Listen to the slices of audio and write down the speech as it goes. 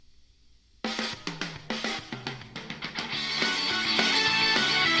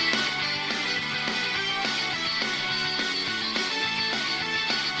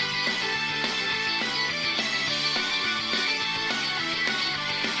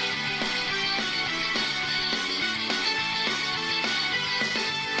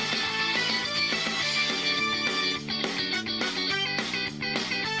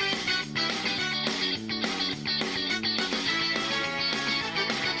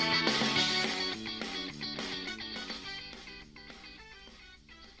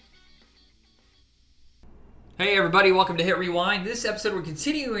Hey everybody, welcome to Hit Rewind. This episode we're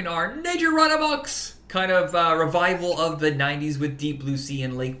continuing our Nature Run Amok's kind of revival of the 90s with Deep Blue Sea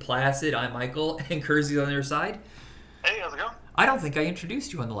and Lake Placid. I'm Michael, and Kersey's on the other side. Hey, how's it going? I don't think I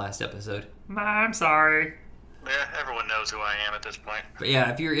introduced you on the last episode. I'm sorry. Yeah, everyone knows who I am at this point. But yeah,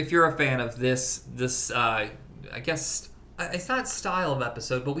 if you're a fan of this I guess it's not style of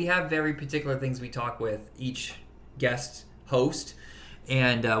episode, but we have very particular things we talk with each guest host.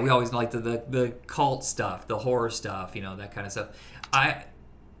 And we always like the cult stuff, the horror stuff, that kind of stuff.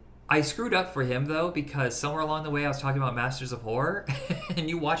 I screwed up for him, though, because somewhere along the way I was talking about Masters of Horror, and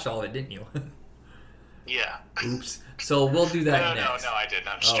you watched all of it, didn't you? Yeah. Oops. So we'll do that next. No, I didn't.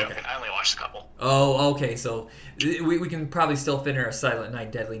 I'm just joking. Okay. I only watched a couple. Oh, okay. So we can probably still finish our Silent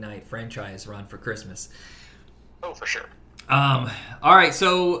Night, Deadly Night franchise run for Christmas. Oh, for sure. All right,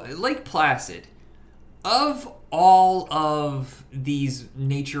 so Lake Placid. Of all of these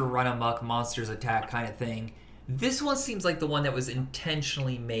nature run amok monsters attack kind of thing, this one seems like the one that was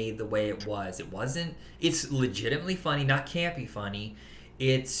intentionally made the way it was. It's legitimately funny, not campy funny.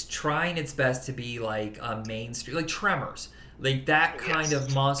 It's trying its best to be like a mainstream, like Tremors, like that kind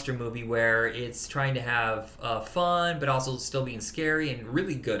of monster movie where it's trying to have fun but also still being scary and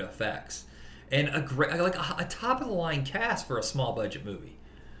really good effects, and a top of the line cast for a small budget movie.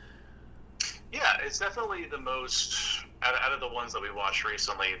 Yeah, it's definitely the most, out of the ones that we watched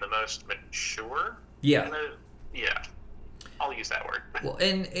recently, the most mature. Yeah. Yeah. I'll use that word. Well,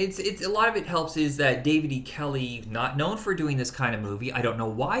 and it's a lot of it helps is that David E. Kelley, not known for doing this kind of movie. I don't know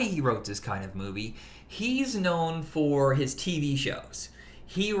why he wrote this kind of movie. He's known for his TV shows.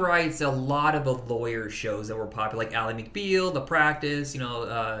 He writes a lot of the lawyer shows that were popular, like Ally McBeal, The Practice,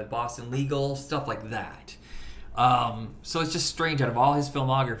 Boston Legal, stuff like that. So it's just strange out of all his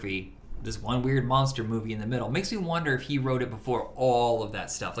filmography, this one weird monster movie in the middle. Makes me wonder if he wrote it before all of that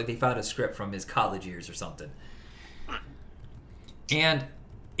stuff. Like they found a script from his college years or something. And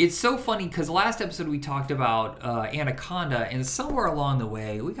it's so funny because last episode we talked about Anaconda, and somewhere along the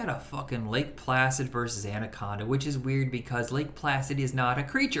way we got a fucking Lake Placid versus Anaconda, which is weird because Lake Placid is not a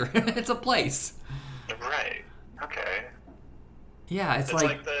creature. It's a place. Right. Okay. Yeah, it's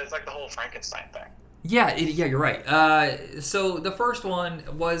like the whole Frankenstein thing. Yeah, you're right. So the first one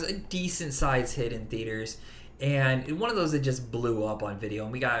was a decent-sized hit in theaters, and one of those that just blew up on video,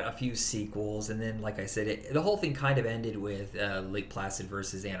 and we got a few sequels, and then, like I said, the whole thing kind of ended with Lake Placid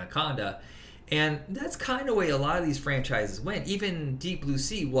versus Anaconda, and that's kind of the way a lot of these franchises went. Even Deep Blue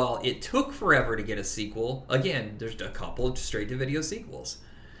Sea, while it took forever to get a sequel, again, there's a couple straight-to-video sequels.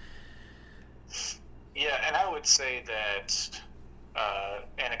 Yeah, and I would say that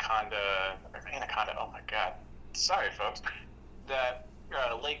Anaconda, oh my god, sorry folks, that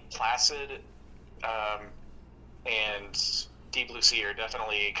Lake Placid and Deep Blue Sea are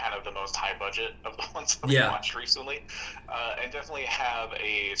definitely kind of the most high budget of the ones that we watched recently, and definitely have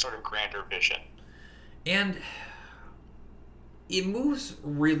a sort of grander vision. And it moves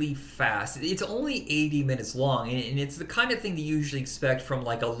really fast. It's only 80 minutes long, and it's the kind of thing you usually expect from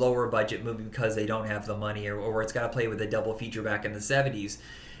like a lower budget movie because they don't have the money, or it's got to play with a double feature back in the 70s.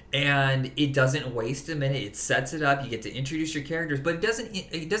 And it doesn't waste a minute. It sets it up. You get to introduce your characters, but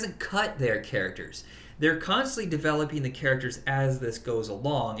it doesn't cut their characters. They're constantly developing the characters as this goes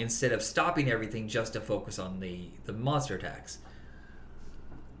along instead of stopping everything just to focus on the monster attacks.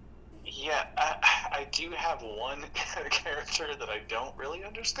 Yeah, I do have one character that I don't really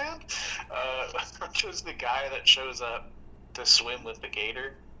understand, which is the guy that shows up to swim with the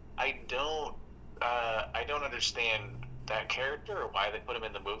gator. I don't understand that character or why they put him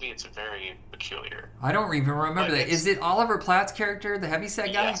in the movie. It's very peculiar. I don't even remember that. Is it Oliver Platt's character, the heavyset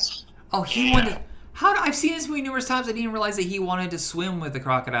guy? Yes. Oh, he wanted. I've seen this movie numerous times. I didn't realize that he wanted to swim with the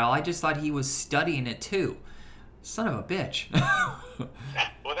crocodile. I just thought he was studying it too. Son of a bitch.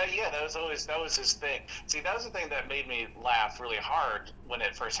 Well, that was his thing. See, that was the thing that made me laugh really hard when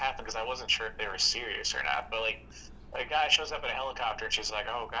it first happened because I wasn't sure if they were serious or not. But like, a guy shows up in a helicopter and she's like,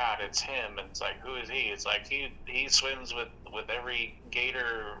 "Oh God, it's him!" And it's like, "Who is he?" It's like he swims with every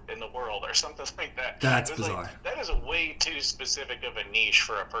gator in the world or something like that. That's bizarre. Like, that is a way too specific of a niche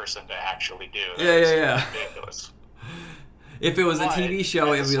for a person to actually do. Yeah. Ridiculous. If it was a TV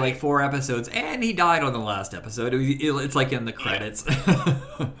show, it would be like 4 episodes, and he died on the last episode. It's like in the credits.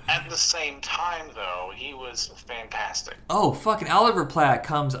 Yeah. At the same time, though, he was fantastic. Oh, fucking Oliver Platt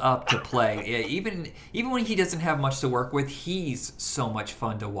comes up to play. Even when he doesn't have much to work with, he's so much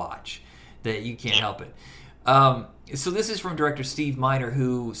fun to watch that you can't help it. So this is from director Steve Miner,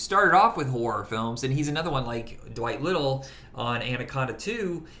 who started off with horror films, and he's another one like Dwight Little on Anaconda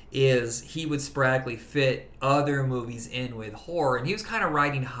 2, is he would sporadically fit other movies in with horror, and he was kind of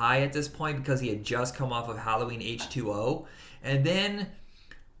riding high at this point because he had just come off of Halloween H2O, and then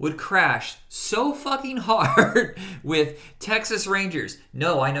would crash so fucking hard with Texas Rangers.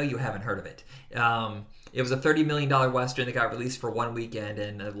 No, I know you haven't heard of it. It was a $30 million Western that got released for one weekend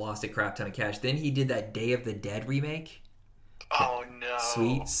and lost a crap ton of cash. Then he did that Day of the Dead remake. Oh, no.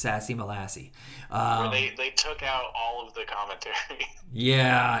 Sweet Sassy Molassie. Where they took out all of the commentary.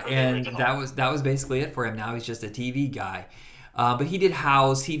 Yeah, and that was basically it for him. Now he's just a TV guy. But he did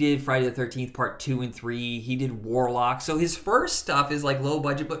House, he did Friday the 13th Part 2 and 3, he did Warlock. So his first stuff is like low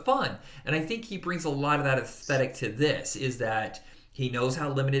budget but fun. And I think he brings a lot of that aesthetic to this, is that he knows how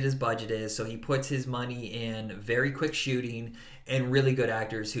limited his budget is, so he puts his money in very quick shooting and really good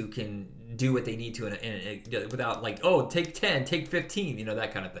actors who can do what they need to without like, oh, take 10, take 15,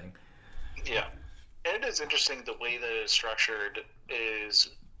 that kind of thing. Yeah. And it is interesting the way that it's structured is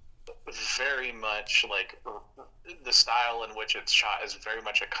very much like the style in which it's shot is very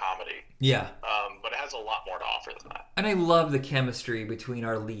much a comedy. Yeah. But it has a lot more to offer than that. And I love the chemistry between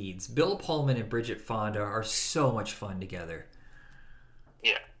our leads. Bill Pullman and Bridget Fonda are so much fun together.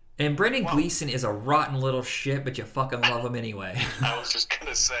 Yeah. And Brendan Gleeson is a rotten little shit, but you fucking love him anyway. I was just going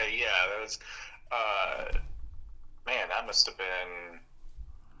to say, yeah, that was... man, that must have been...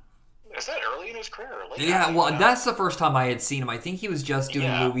 Is that early in his career or late? Yeah, well, that's the first time I had seen him. I think he was just doing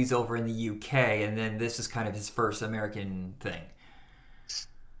movies over in the UK, and then this is kind of his first American thing.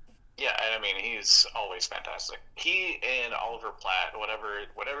 Yeah, and I mean, he's always fantastic. He and Oliver Platt,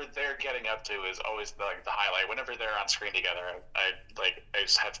 whatever they're getting up to is always like the highlight. Whenever they're on screen together, I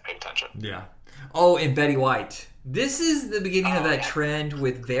just have to pay attention. Yeah. Oh, and Betty White. This is the beginning of that trend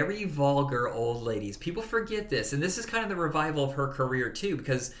with very vulgar old ladies. People forget this, and this is kind of the revival of her career too,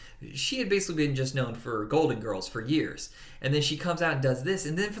 because she had basically been just known for Golden Girls for years, and then she comes out and does this,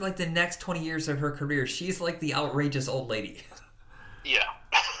 and then for like the next 20 years of her career, she's like the outrageous old lady. Yeah.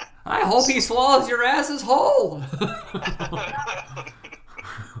 I hope he swallows your asses whole.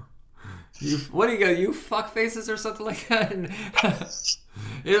 What do you got? You fuck faces or something like that?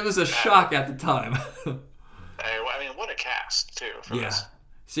 It was a shock at the time. I mean, what a cast too. For this.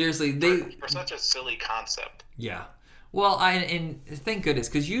 Seriously, for such a silly concept. Yeah. Well, and thank goodness,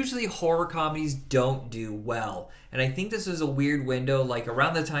 because usually horror comedies don't do well, and I think this was a weird window, like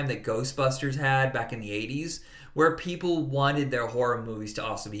around the time that Ghostbusters had back in the 80s, where people wanted their horror movies to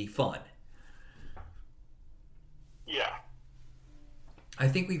also be fun. Yeah. I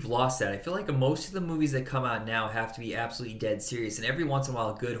think we've lost that. I feel like most of the movies that come out now have to be absolutely dead serious, and every once in a while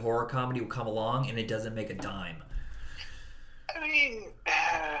a good horror comedy will come along and it doesn't make a dime. I mean,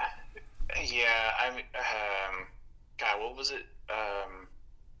 yeah, I mean, God, what was it?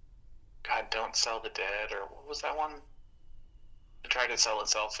 God, Don't Sell the Dead, or what was that one? It tried to sell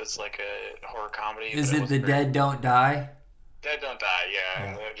itself as like a horror comedy. Is it The Dead Don't Die? Dead Don't Die, yeah.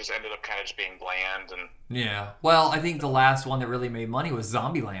 And it just ended up kind of just being bland. And yeah. Well, I think the last one that really made money was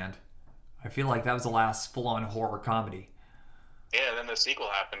Zombieland. I feel like that was the last full-on horror comedy. Yeah, and then the sequel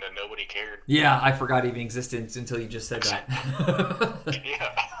happened and nobody cared. Yeah, I forgot it even existed until you just said that.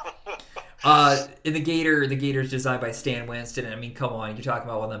 Yeah. In the Gator's designed by Stan Winston, and I mean, come on, you're talking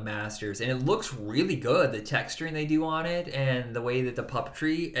about one of the masters, and it looks really good. The texturing they do on it, and the way that the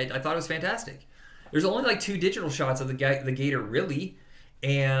puppetry, I thought it was fantastic. There's only like 2 digital shots of the Gator, really,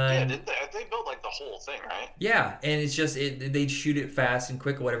 and yeah, they built like the whole thing, right? Yeah, and it's just they shoot it fast and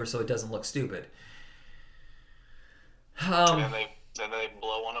quick or whatever, so it doesn't look stupid. And then they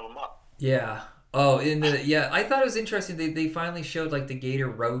blow one of them up. Yeah. Oh, I thought it was interesting. They finally showed like the Gator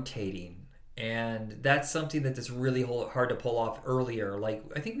rotating, and that's something that's really hard to pull off earlier. Like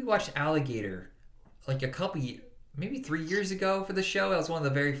I think we watched Alligator like a couple, maybe 3 years ago for the show. That was one of the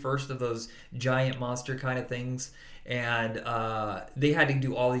very first of those giant monster kind of things, and they had to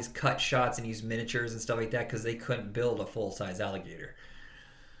do all these cut shots and use miniatures and stuff like that because they couldn't build a full size alligator.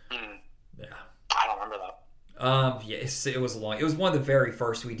 Yeah. I don't remember that. Yes, it was long. It was one of the very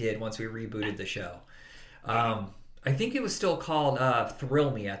first we did once we rebooted the show. I think it was still called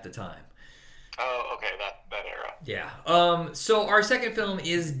Thrill Me at the time. Oh, okay, that era. Yeah. So our second film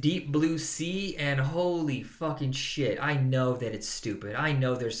is Deep Blue Sea, and holy fucking shit, I know that it's stupid. I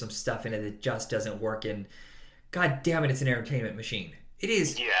know there's some stuff in it that just doesn't work, and god damn it, it's an entertainment machine. It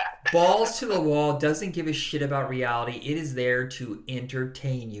is balls to the wall, doesn't give a shit about reality. It is there to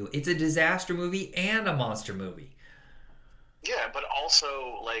entertain you. It's a disaster movie and a monster movie. Yeah, but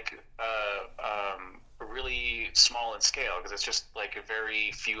also like really small in scale because it's just like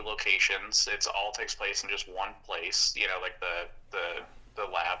very few locations. It's all takes place in just one place. You know, like the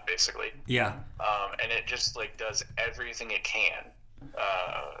lab basically. Yeah. And it just like does everything it can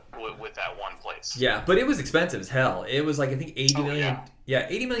with that one place. Yeah, but it was expensive as hell. It was like I think $80 million. Yeah,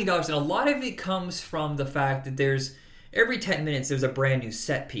 $80 million, and a lot of it comes from the fact that there's every 10 minutes there's a brand new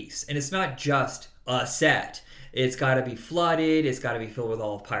set piece, and it's not just a set. It's got to be flooded. It's got to be filled with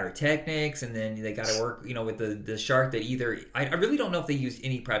all pyrotechnics, and then they got to work, with the shark that either I really don't know if they used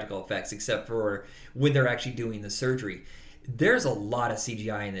any practical effects except for when they're actually doing the surgery. There's a lot of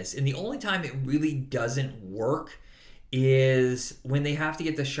CGI in this, and the only time it really doesn't work is when they have to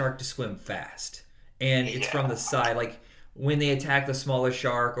get the shark to swim fast, and it's from the side, like when they attack the smaller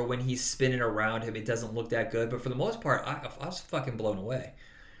shark or when he's spinning around him. It doesn't look that good, but for the most part, I was fucking blown away.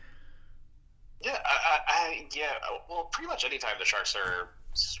 Yeah, well, pretty much anytime the sharks are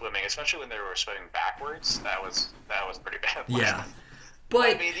swimming, especially when they were swimming backwards, that was pretty bad. Yeah,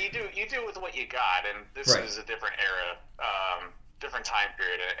 but I mean, you do with what you got, and this is a different era, different time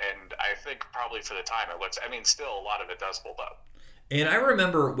period, and I think probably for the time it looks. I mean, still a lot of it does hold up. And I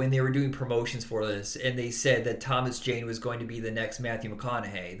remember when they were doing promotions for this, and they said that Thomas Jane was going to be the next Matthew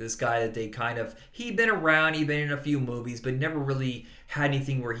McConaughey. This guy that they he'd been around, he'd been in a few movies, but never really had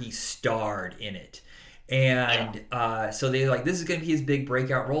anything where he starred in it. And so they were like, this is going to be his big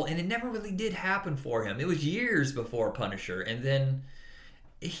breakout role, and it never really did happen for him. It was years before Punisher, and then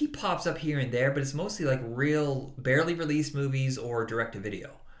he pops up here and there, but it's mostly like real, barely released movies or direct-to-video.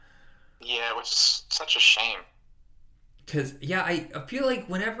 Yeah, which is such a shame. Because, I feel like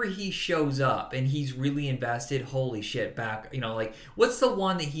whenever he shows up and he's really invested, holy shit, what's the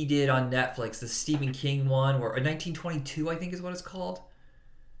one that he did on Netflix, the Stephen King one, or 1922, I think is what it's called?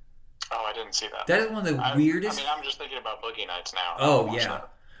 Oh, I didn't see that. That is one of the weirdest... I mean, I'm just thinking about Boogie Nights now. Oh, yeah.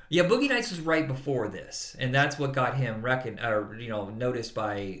 Yeah, Boogie Nights was right before this, and that's what got him noticed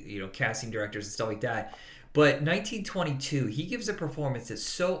by, casting directors and stuff like that. But 1922, he gives a performance that's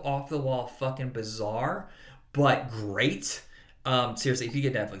so off-the-wall fucking bizarre, but great. Seriously, if you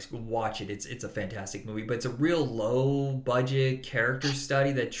get Netflix, watch it. It's a fantastic movie, but it's a real low budget character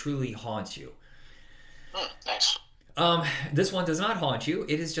study that truly haunts you. Nice. This one does not haunt you.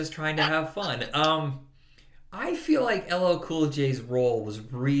 It is just trying to have fun. I feel like LL Cool J's role was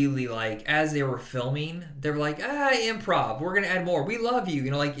really like, as they were filming, they were like, improv, we're going to add more. We love you.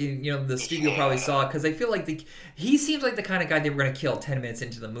 The studio probably saw it because I feel like he seems like the kind of guy they were going to kill 10 minutes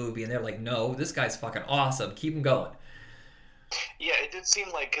into the movie. And they're like, no, this guy's fucking awesome. Keep him going. Yeah, it did seem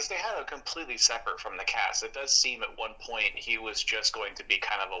like, because they had a completely separate from the cast. It does seem at one point he was just going to be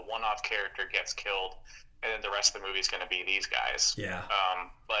kind of a one-off character, gets killed, and then the rest of the movie is going to be these guys. Yeah.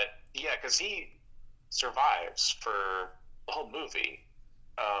 But yeah, because he survives for the whole movie,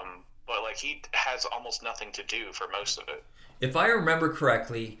 but like he has almost nothing to do for most of it. If I remember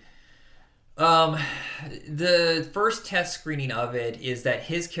correctly, the first test screening of it is that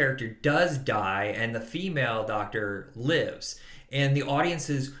his character does die and the female doctor lives, and the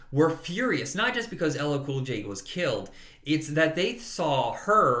audiences were furious, not just because LL Cool J was killed. It's that they saw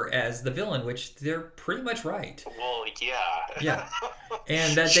her as the villain, which they're pretty much right. Well, yeah. Yeah.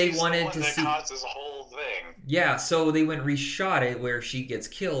 And that they wanted to see... caused this whole thing. Yeah, so they went and reshot it where she gets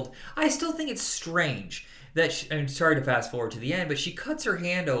killed. I still think it's strange that... I'm sorry to fast forward to the end, but she cuts her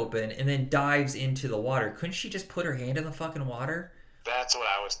hand open and then dives into the water. Couldn't she just put her hand in the fucking water? That's what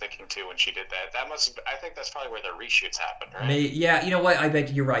I was thinking too when she did that. I think that's probably where the reshoots happened, right? Yeah, you know what? I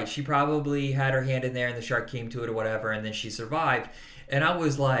bet you're right. She probably had her hand in there and the shark came to it or whatever, and then she survived. And I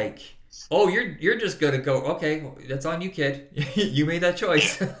was like, oh, you're just gonna go, okay, that's on you, kid. You made that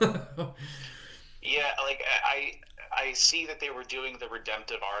choice. Yeah, like I see that they were doing the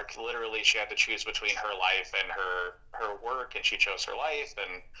redemptive arc. Literally, she had to choose between her life and her work, and she chose her life.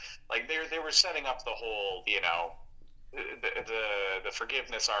 And like they were setting up the whole, the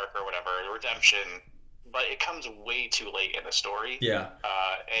forgiveness arc or whatever, the redemption, but it comes way too late in the story. Yeah.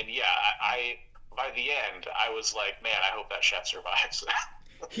 I by the end, I was like, man, I hope that chef survives.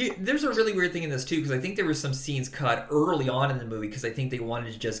 There's a really weird thing in this too, because I think there were some scenes cut early on in the movie because I think they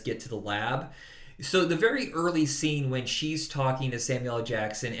wanted to just get to the lab. So the very early scene when she's talking to Samuel L.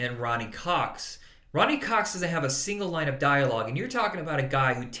 Jackson and Ronny Cox doesn't have a single line of dialogue, and you're talking about a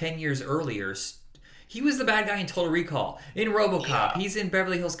guy who 10 years earlier, he was the bad guy in Total Recall, in RoboCop, yeah. He's in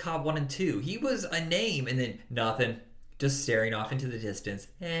Beverly Hills Cop 1 and 2. He was a name, and then nothing, just staring off into the distance.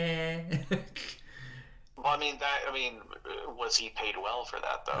 Well, was he paid well for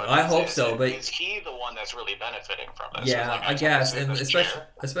that, though? I hope so, but... Is he the one that's really benefiting from this? Yeah, I guess, and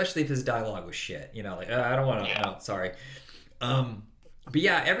especially if his dialogue was shit. I don't want to... Yeah. No, sorry. But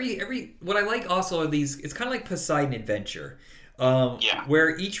yeah, every what I like also are these. It's kind of like Poseidon Adventure, Yeah.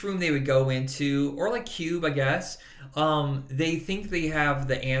 where each room they would go into, or like Cube, I guess. They think they have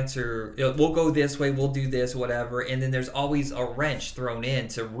the answer. We'll go this way. We'll do this, whatever. And then there's always a wrench thrown in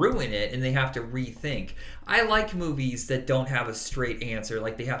to ruin it, and they have to rethink. I like movies that don't have a straight answer.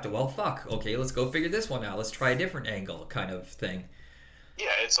 Like they have to. Well, fuck. Okay, let's go figure this one out. Let's try a different angle, kind of thing.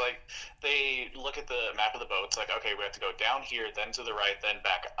 Yeah, it's like they look at the map of the boat. It's like, okay, we have to go down here, then to the right, then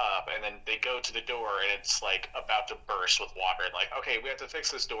back up, and then they go to the door, and it's like about to burst with water. And like, okay, we have to fix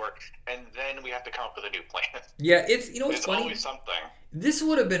this door, and then we have to come up with a new plan. Yeah, it's what's It's funny. always something. This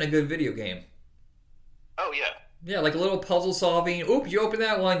would have been a good video game. Oh yeah, Yeah, like a little puzzle solving. Oops, you open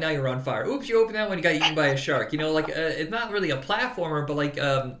that one, now you're on fire. Oops, you open that one, you got eaten by a shark. Like it's not really a platformer, but like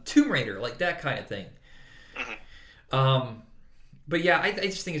Tomb Raider, like that kind of thing. But yeah, I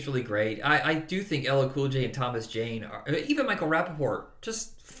just think it's really great. I do think LL Cool J and Thomas Jane, even Michael Rappaport,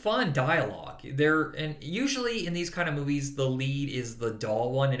 just fun dialogue. And usually in these kind of movies, the lead is the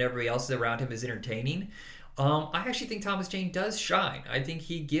dull one, and everybody else around him is entertaining. I actually think Thomas Jane does shine. I think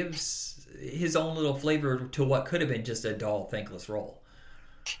he gives his own little flavor to what could have been just a dull, thankless role.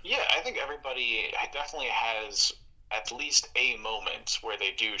 yeah. I think everybody definitely has at least a moment where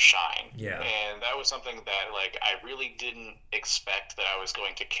they do shine. Yeah. And that was something that like I really didn't expect that I was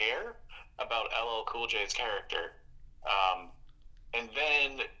going to care about LL Cool J's character. And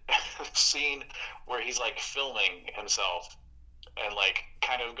then the scene where he's like filming himself and like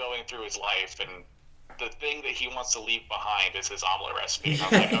kind of going through his life, and the thing that he wants to leave behind is his omelet recipe. And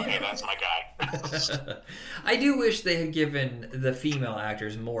I'm like, okay, that's my guy. I do wish they had given the female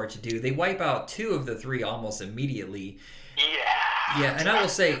actors more to do. They wipe out 2 of the 3 almost immediately. Yeah. Yeah, and I will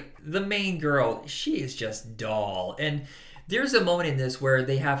say, the main girl, she is just dull. And there's a moment in this where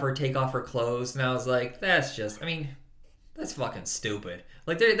they have her take off her clothes, and I was like, that's fucking stupid.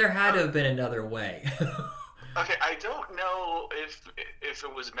 Like, there had to have been another way. Okay, I don't know if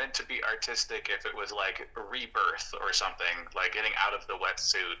it was meant to be artistic, if it was like a rebirth or something, like getting out of the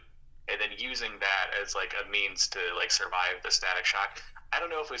wetsuit and then using that as like a means to like survive the static shock. I don't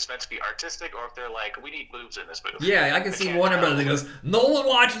know if it was meant to be artistic or if they're like, we need boobs in this movie. Yeah, I can see Warner Brothers that goes, no one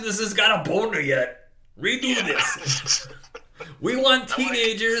watching this has got a boner yet. Redo this. We want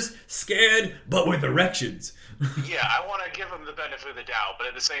teenagers scared but with erections. Yeah, I want to give them the benefit of the doubt, but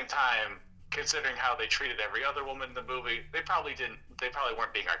at the same time, considering how they treated every other woman in the movie, they probably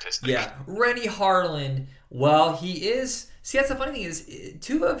weren't being artistic. Yeah, Rennie Harlan, well, he is... See, that's the funny thing is,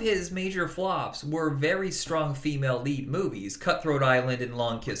 2 of his major flops were very strong female lead movies, Cutthroat Island and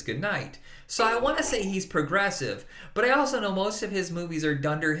Long Kiss Goodnight. So I want to say he's progressive, but I also know most of his movies are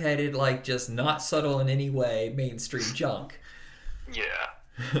dunderheaded, like just not subtle in any way, mainstream junk.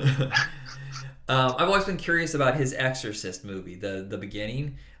 Yeah. I've always been curious about his Exorcist movie, the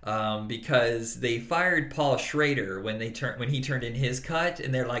beginning, because they fired Paul Schrader when he turned in his cut,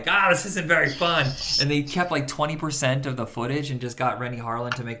 and they're like, this isn't very fun, and they kept like 20% of the footage and just got Rennie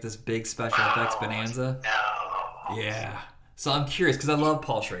Harlan to make this big special effects bonanza. No. Yeah. So I'm curious because I love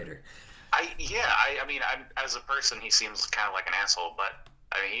Paul Schrader. I mean, as a person, he seems kind of like an asshole, but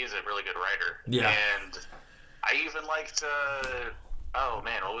I mean, he is a really good writer. Yeah. And I even liked. Oh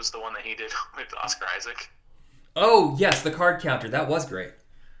man, what was the one that he did with Oscar Isaac? Oh yes, the card counter. That was great.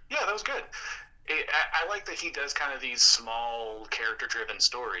 Yeah, that was good. I like that he does kind of these small character-driven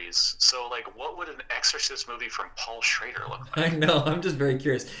stories. So, like, what would an Exorcist movie from Paul Schrader look like? I know. I'm just very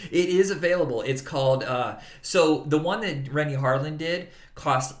curious. It is available. It's called. So the one that Rennie Harlan did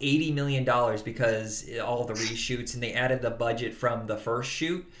cost $80 million because all the reshoots, and they added the budget from the first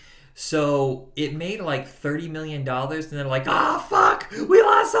shoot. So it made like $30 million, and they're like, fuck, we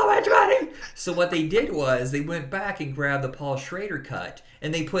lost so much money. So what they did was they went back and grabbed the Paul Schrader cut,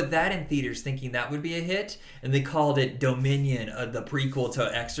 and they put that in theaters thinking that would be a hit, and they called it Dominion, the prequel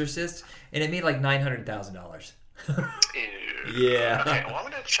to Exorcist, and it made like $900,000. Yeah. Okay, well, I'm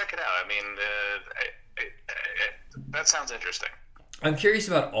going to check it out. I mean, that sounds interesting. I'm curious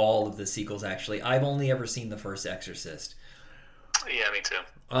about all of the sequels, actually. I've only ever seen the first Exorcist. Yeah, me too.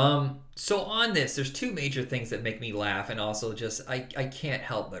 So on this, there's 2 major things that make me laugh, and also just I can't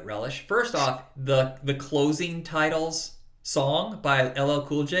help but relish. First off, the closing titles song by LL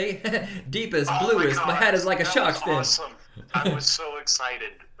Cool J, deepest, bluest, my head is like a shark's fin. Awesome. I was so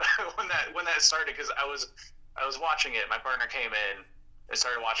excited when that started because I was watching it. My partner came in and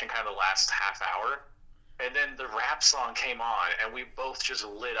started watching kind of the last half hour. And then the rap song came on, and we both just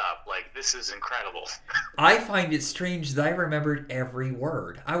lit up. Like, this is incredible. I find it strange that I remembered every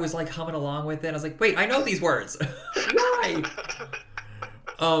word. I was like humming along with it. I was like, wait, I know these words. Why?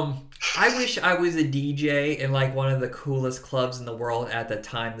 I wish I was a DJ in like one of the coolest clubs in the world at the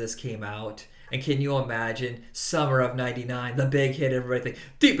time this came out. And can you imagine summer of '99, the big hit, everybody think,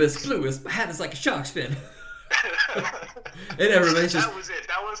 deepest, bluest, my hat is like a shark's fin. And everybody's just... That was it.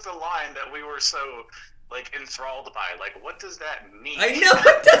 That was the line that we were so, like, enthralled by. Like, what does that mean? I know,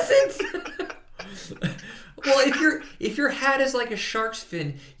 it doesn't! Well, if your hat is like a shark's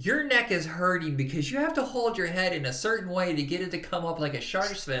fin, your neck is hurting because you have to hold your head in a certain way to get it to come up like a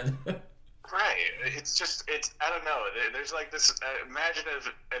shark's fin. Right. I don't know. There's like this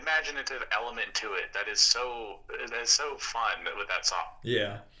imaginative element to it that is so fun with that song.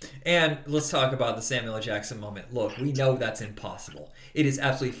 Yeah. And let's talk about the Samuel L. Jackson moment. Look, we know that's impossible. It is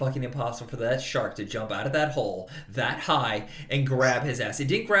absolutely fucking impossible for that shark to jump out of that hole that high and grab his ass. It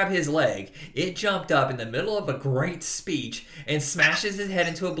didn't grab his leg. It jumped up in the middle of a great speech and smashes his head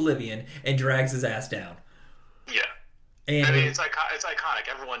into oblivion and drags his ass down. Yeah. And I mean, it's iconic.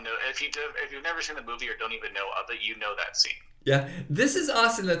 Everyone knows. If you've never seen the movie or don't even know of it, you know that scene. Yeah, this is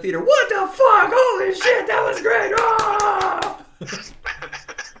us in the theater. What the fuck? Holy shit, that was great! Ah!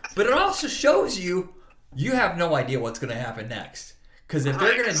 But it also shows you have no idea what's going to happen next. Because if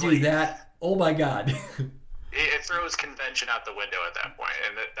they're going to do that, oh my god. It throws convention out the window at that point,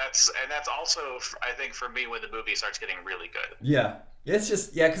 and that's also, I think, for me, when the movie starts getting really good. Yeah, it's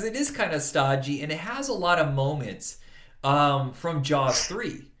just because it is kind of stodgy, and it has a lot of moments from Jaws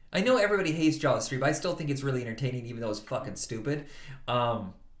 3. I know everybody hates Jaws 3, but I still think it's really entertaining, even though it's fucking stupid.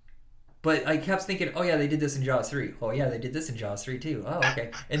 But I kept thinking, oh yeah, they did this in Jaws 3. Oh yeah, they did this in Jaws 3 too. Oh,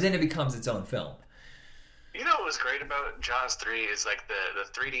 okay. And then it becomes its own film. You know what was great about Jaws 3 is like the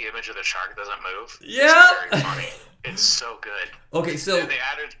 3D image of the shark doesn't move. Yeah. It's very funny. It's so good. Okay, so they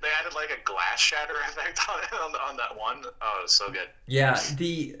added like a glass shatter effect on that one. Oh, it was so good. Yeah,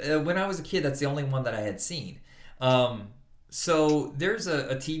 when I was a kid, that's the only one that I had seen. So there's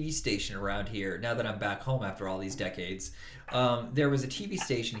a TV station around here. Now that I'm back home after all these decades, there was a TV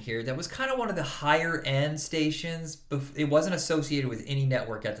station here that was kind of one of the higher end stations. It wasn't associated with any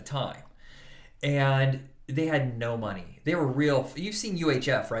network at the time, and they had no money. They were real. You've seen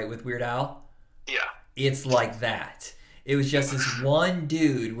UHF, right, with Weird Al? Yeah. It's like that. It was just this one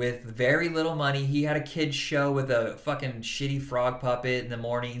dude with very little money. He had a kid's show with a fucking shitty frog puppet in the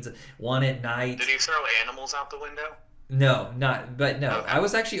mornings, one at night. Did he throw animals out the window? No, not. I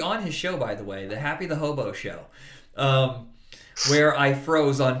was actually on his show, by the way, the Happy the Hobo show, where I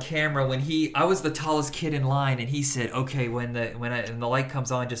froze on camera when I was the tallest kid in line, and he said, "Okay, when the light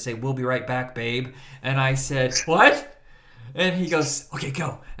comes on, just say we'll be right back, babe." And I said, "What?" And he goes, "Okay,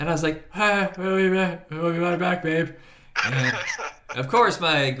 go." And I was like, "We'll be right back, babe." And of course,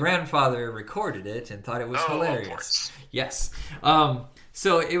 my grandfather recorded it and thought it was hilarious. Of course. Yes.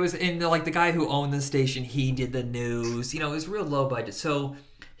 So it was like the guy who owned the station, he did the news. It was real low budget. So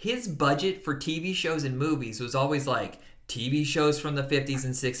his budget for TV shows and movies was always like TV shows from the 50s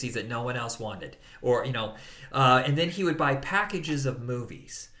and 60s that no one else wanted. Or, and then he would buy packages of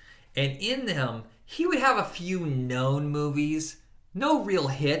movies. And in them, he would have a few known movies. No real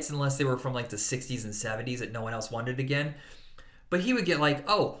hits unless they were from like the 60s and 70s that no one else wanted again. But he would get like,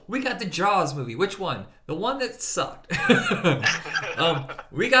 oh, we got the Jaws movie. Which one? The one that sucked.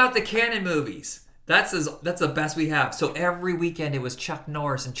 We got the Cannon movies. That's the best we have. So every weekend it was Chuck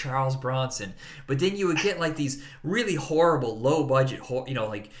Norris and Charles Bronson. But then you would get like these really horrible, low budget,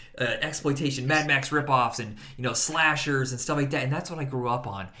 exploitation, Mad Max ripoffs and slashers and stuff like that. And that's what I grew up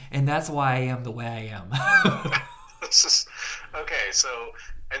on. And that's why I am the way I am. Okay, so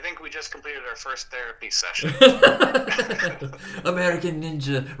I think we just completed our first therapy session. American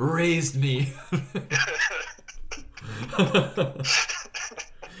Ninja raised me.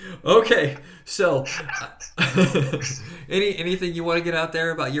 Okay, so anything you want to get out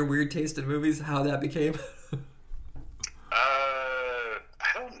there about your weird taste in movies, how that became? I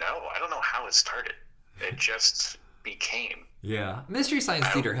don't know. I don't know how it started. It just became. Yeah, Mystery Science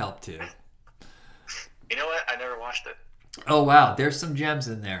Theater helped too. You know what? I never watched it. Oh wow, there's some gems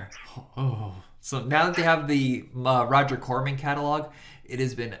in there. Oh, so now that they have the Roger Corman catalog, it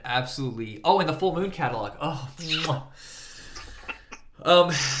has been absolutely. Oh, and the Full Moon catalog. Oh.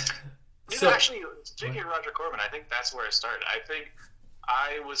 Actually, speaking of Roger Corman, I think that's where it started. I think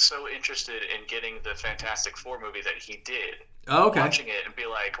I was so interested in getting the Fantastic Four movie that he did. Oh, okay. Watching it and be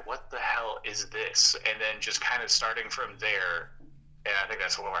like, what the hell is this? And then just kind of starting from there. And I think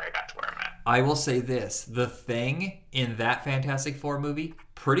that's where I got to where I'm at. I will say this. The Thing in that Fantastic Four movie,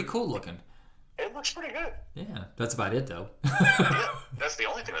 pretty cool looking. It looks pretty good. Yeah, that's about it, though. Yeah, that's the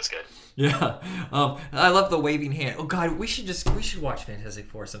only thing that's good. Yeah. I love the waving hand. Oh, God, we should watch Fantastic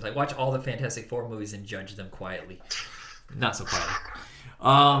Four sometime. Watch all the Fantastic Four movies and judge them quietly. Not so quietly.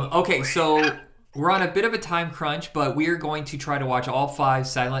 Okay, so we're on a bit of a time crunch, but we are going to try to watch all 5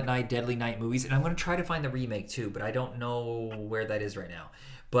 Silent Night, Deadly Night movies, and I'm going to try to find the remake too, but I don't know where that is right now.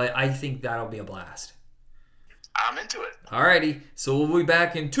 But I think that'll be a blast. I'm into it. Alrighty, so we'll be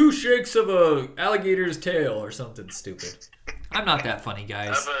back in 2 shakes of a alligator's tail or something stupid. I'm not that funny,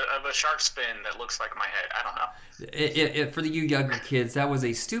 guys. Of a shark fin that looks like my head. I don't know. For you younger kids, that was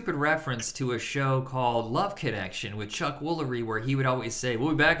a stupid reference to a show called Love Connection with Chuck Woolery, where he would always say,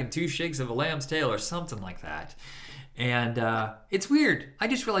 "We'll be back in 2 shakes of a lamb's tail," or something like that. And it's weird. I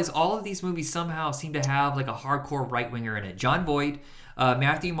just realized all of these movies somehow seem to have like a hardcore right-winger in it. Jon Voight,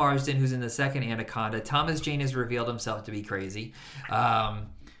 Matthew Marsden, who's in the second Anaconda. Thomas Jane has revealed himself to be crazy.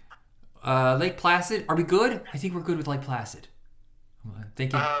 Lake Placid. Are we good? I think we're good with Lake Placid. I'm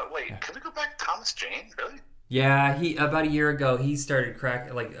thinking. Can we go back to Thomas Jane? Really? Yeah, he about a year ago he started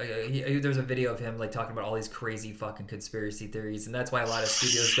there's a video of him like talking about all these crazy fucking conspiracy theories, and that's why a lot of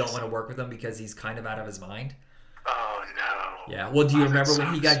studios don't want to work with him because he's kind of out of his mind. Oh no. Yeah. Well, do you remember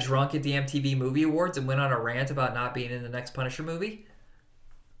when he got drunk at the MTV Movie Awards and went on a rant about not being in the next Punisher movie?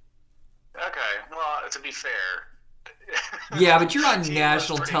 Okay. Well, to be fair. Yeah, but you're on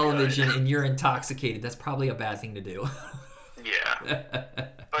national television and you're intoxicated. That's probably a bad thing to do. Yeah.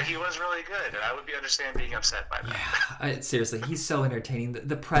 But he was really good, and I would understand being upset by that. Yeah, seriously, he's so entertaining.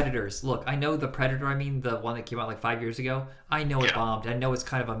 The Predators. Look, I know The Predator, the one that came out like 5 years ago. I know it bombed. I know it's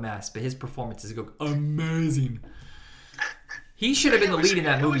kind of a mess, but his performances go amazing. He should have been the lead in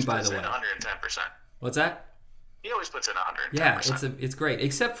that movie, by the way. 110%. What's that? He always puts in 110%. Yeah, it's great.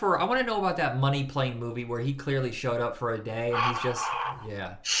 Except for, I want to know about that Money Plane movie where he clearly showed up for a day and he's just,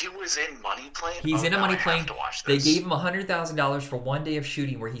 yeah. He was in Money Plane? He's in a Money Plane. I have to watch They this. gave him $100,000 for one day of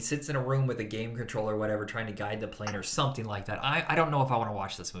shooting where he sits in a room with a game controller or whatever trying to guide the plane or something like that. I don't know if I want to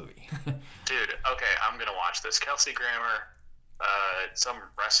watch this movie. Dude, okay, I'm going to watch this. Kelsey Grammer, some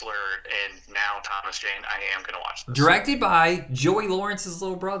wrestler, and now Thomas Jane. I am going to watch this. Directed by Joey Lawrence's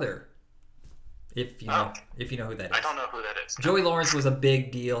little brother. If you know who that is. I don't know who that is. Joey Lawrence was a big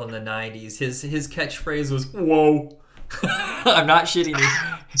deal in the 90s. His catchphrase was, "Whoa." I'm not shitting you.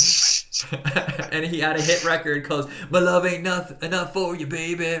 And he had a hit record called "My Love Ain't Enough For You,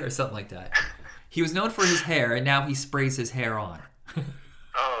 Baby," or something like that. He was known for his hair, and now he sprays his hair on.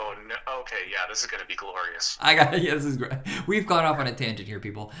 Oh, no. Okay, yeah, this is going to be glorious. This is great. We've gone off on a tangent here,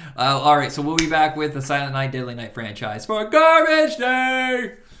 people. All right, so we'll be back with the Silent Night, Deadly Night franchise for Garbage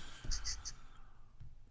Day!